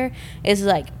out here, is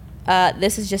like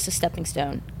this is just a stepping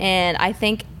stone. And I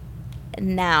think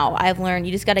now I've learned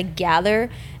you just got to gather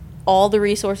all the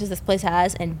resources this place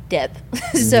has and dip.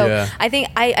 So I think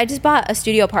I just bought a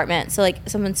studio apartment, so like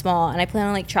something small, and I plan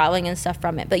on like traveling and stuff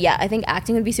from it. But yeah, I think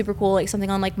acting would be super cool, like something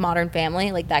on like Modern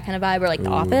Family, like that kind of vibe, or like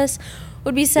The Office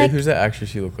would be sick. Hey, who's that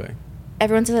actress you look like?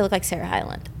 Everyone says I look like Sarah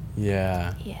Hyland.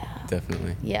 Yeah.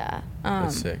 Definitely. Yeah.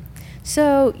 That's sick.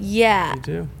 So yeah. You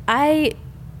do.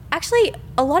 Actually,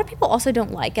 a lot of people also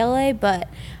don't like LA, but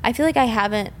I feel like I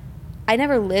I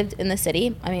never lived in the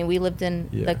city. I mean, we lived in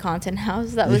Yeah. the content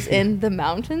house that was in the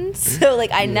mountains. So,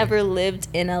 like, I never lived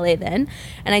in LA then.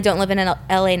 And I don't live in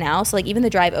LA now. So, like, even the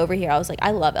drive over here, I was like,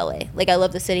 I love LA. Like, I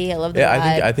love the city. I love the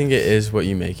vibe. I think it is what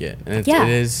you make it. And it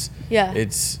is. Yeah.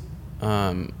 It's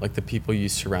like the people you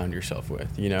surround yourself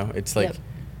with, you know? It's like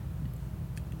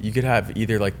you could have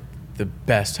either like the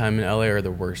best time in LA or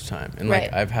the worst time. And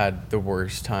like I've had the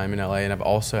worst time in LA and I've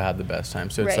also had the best time.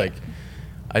 So it's like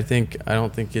I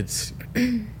don't think it's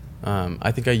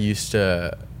I think I used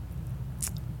to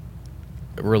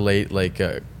relate like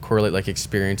correlate like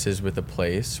experiences with a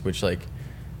place, which like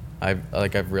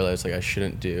I've realized like I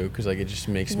shouldn't do because like it just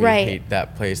makes me hate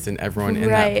that place than everyone in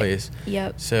that place.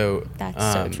 Yep. So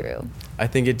that's so true. I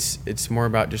think it's more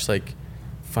about just like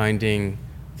finding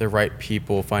the right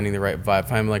people, finding the right vibe,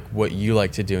 finding like what you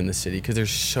like to do in the city, because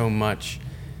there's so much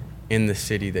in the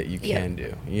city that you can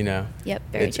do, you know? Yep,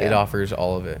 very true. It offers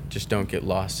all of it. Just don't get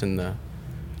lost in the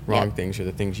wrong things or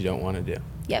the things you don't want to do.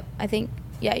 Yep, I think,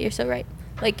 you're so right.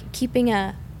 Like keeping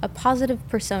a positive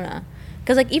persona.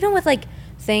 Because like even with like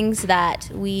things that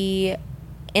we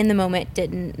in the moment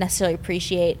didn't necessarily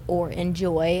appreciate or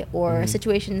enjoy, or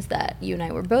situations that you and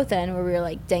I were both in where we were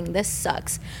like, dang, this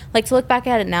sucks. Like to look back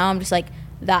at it now, I'm just like,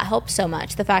 that helped so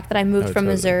much. The fact that I moved from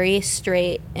Missouri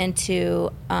straight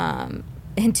into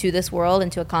this world,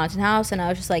 into a content house, and I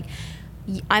was just like,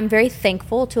 I'm very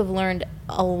thankful to have learned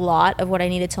a lot of what I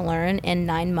needed to learn in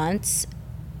 9 months.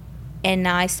 And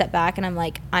now I step back and I'm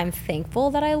like, I'm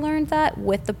thankful that I learned that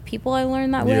with the people I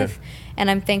learned that with. And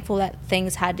I'm thankful that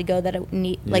things had to go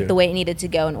the way it needed to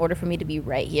go in order for me to be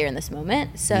right here in this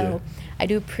moment. So I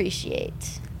do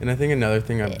appreciate. And I think another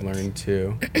thing I've learned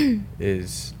too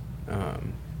is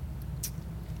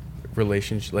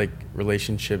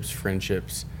relationships,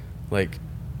 friendships, like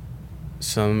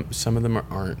some of them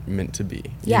aren't meant to be.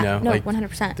 Yeah, you know? no, like,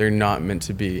 100%. They're not meant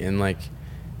to be, and like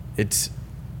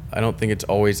I don't think it's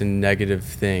always a negative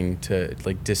thing to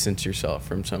like distance yourself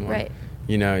from someone. Right.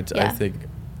 You know, it's I think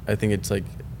it's like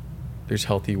there's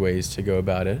healthy ways to go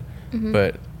about it,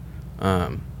 but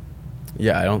I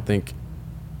don't think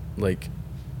like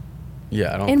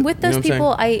I don't. And with those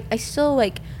people, I still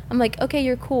like, I'm like, okay,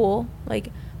 you're cool. Like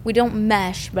we don't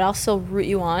mesh, but I'll still root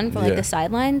you on for like the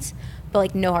sidelines. But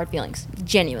like no hard feelings,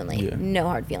 genuinely, no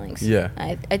hard feelings. Yeah,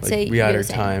 I'd like, say we had our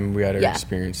time, we had our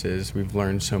experiences, we've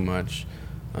learned so much,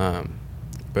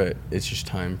 but it's just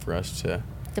time for us to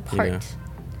depart. You know,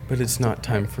 but it's not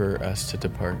time for us to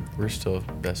depart. We're still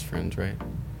best friends, right?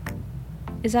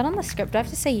 Is that on the script? Do I have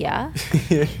to say yeah?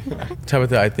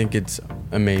 Tabitha, I think it's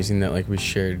amazing that like we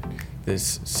shared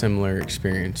this similar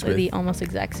experience with the almost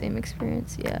exact same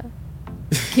experience. Yeah.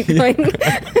 Keep going.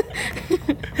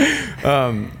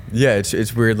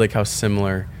 It's weird like how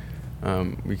similar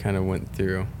we kind of went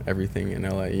through everything in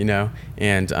LA, you know,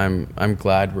 and I'm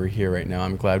glad we're here right now.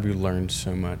 I'm glad we learned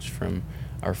so much from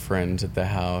our friends at the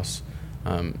house,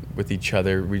 with each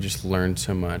other. We just learned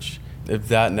so much. If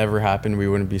that never happened, we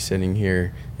wouldn't be sitting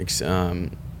here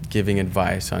giving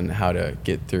advice on how to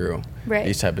get through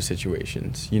these type of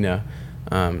situations, you know.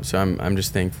 So I'm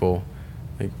just thankful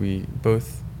like we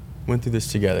both went through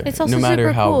this together. It's also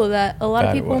super cool that a lot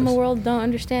of people in the world don't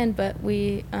understand, but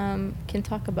we can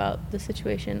talk about the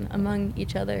situation among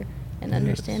each other and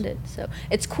understand it. So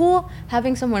it's cool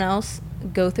having someone else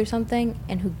go through something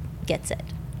and who gets it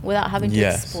without having to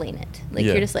explain it. Like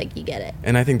you're just like, you get it.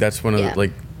 And I think that's one of the,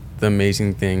 like the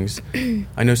amazing things.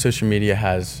 I know social media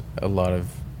has a lot of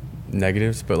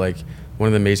negatives, but like one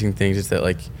of the amazing things is that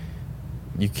like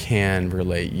you can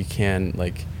relate. You can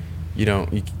like you're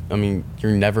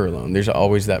never alone. There's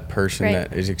always that person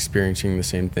that is experiencing the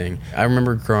same thing. I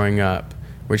remember growing up,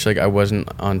 which like I wasn't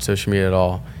on social media at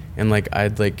all, and like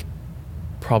I'd like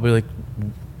probably like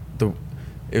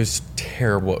it was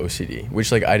terrible OCD,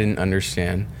 which like I didn't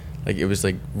understand. Like it was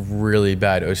like really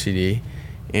bad OCD,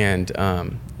 and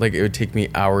like it would take me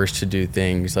hours to do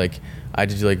things. Like I had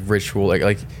to do like ritual,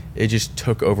 like it just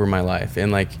took over my life,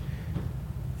 and like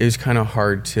it was kind of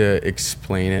hard to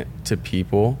explain it to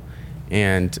people.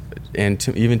 And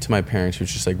even to my parents,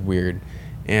 which is like weird.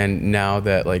 And now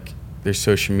that like there's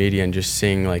social media and just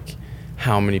seeing like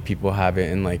how many people have it,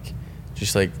 and like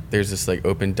just like there's this like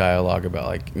open dialogue about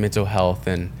like mental health,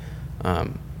 and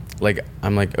like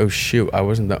I'm like, oh shoot, I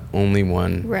wasn't the only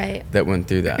one that went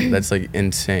through that. That's like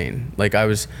insane. Like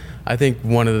I think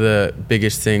one of the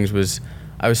biggest things was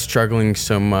I was struggling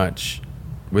so much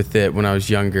with it when I was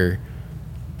younger,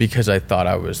 because I thought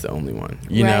I was the only one,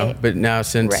 you know? But now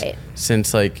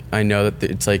since like, I know that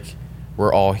it's like,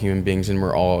 we're all human beings and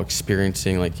we're all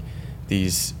experiencing like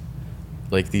these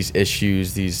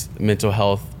issues, these mental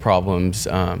health problems.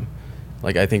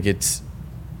 Like, I think it's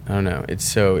I don't know. It's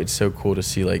so cool to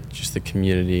see like just the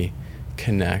community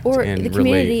connect or and the relate.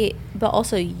 community, but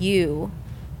also you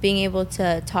being able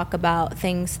to talk about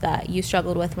things that you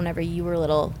struggled with whenever you were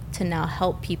little to now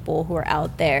help people who are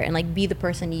out there and like be the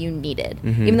person you needed.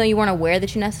 Even though you weren't aware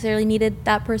that you necessarily needed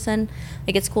that person,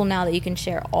 like it's cool now that you can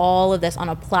share all of this on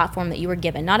a platform that you were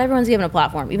given. Not everyone's given a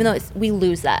platform, even though we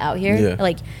lose that out here. Yeah.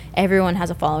 Like everyone has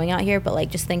a following out here, but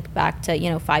like just think back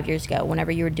to 5 years ago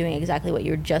whenever you were doing exactly what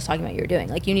you were just talking about you were doing.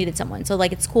 Like you needed someone. So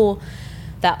like it's cool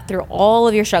that through all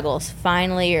of your struggles,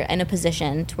 finally you're in a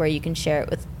position to where you can share it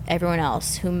with everyone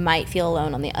else who might feel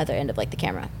alone on the other end of like the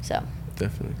camera. So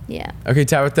Definitely. yeah. Okay,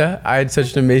 Tabitha, I had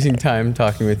such an amazing time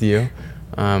talking with you.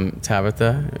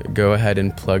 Tabitha, go ahead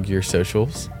and plug your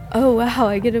socials. Oh wow,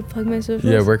 I get to plug my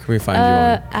socials. Yeah, where can we find you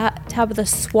on? At Tabitha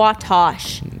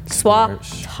Swatosh.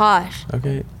 Swatosh.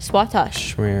 Okay.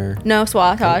 Swatosh. Schwer. No,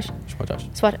 Swatosh.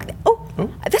 Swatosh.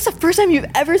 Oh, that's the first time you've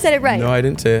ever said it right. No, I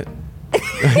didn't say it.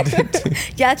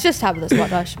 Yeah, it's just Tabitha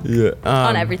Swatosh. Yeah.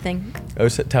 On everything. Oh,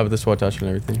 Tabitha Swatosh on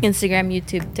everything. Instagram,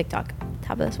 YouTube, TikTok.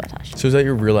 Tabitha Swatosh. So is that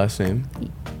your real last name?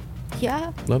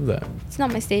 Yeah. Love that. It's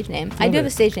not my stage name. Love I do it. have a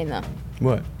stage name though.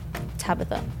 What?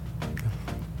 Tabitha.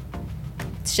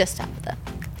 It's just Tabitha.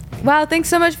 Wow, thanks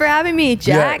so much for having me,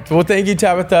 Jack. Yeah. Well, thank you,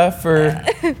 Tabitha, for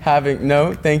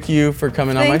thank you for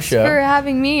coming on my show. Thanks for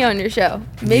having me on your show.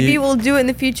 Maybe we'll do it in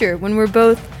the future when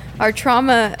our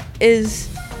trauma is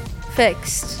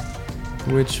fixed.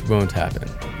 Which won't happen.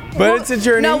 But it's a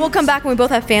journey. No, we'll come back when we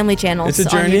both have family channels It's a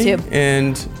journey, on YouTube.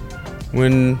 and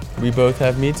when we both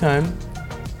have me time.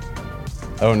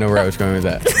 I don't know where I was going with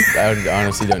that. I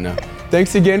honestly don't know.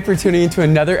 Thanks again for tuning into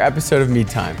another episode of Me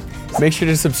Time. Make sure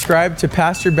to subscribe to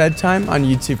Past Your Bedtime on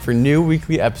YouTube for new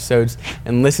weekly episodes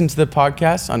and listen to the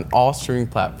podcast on all streaming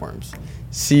platforms.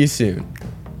 See you soon.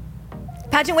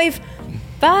 Pageant wave.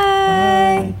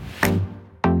 Bye.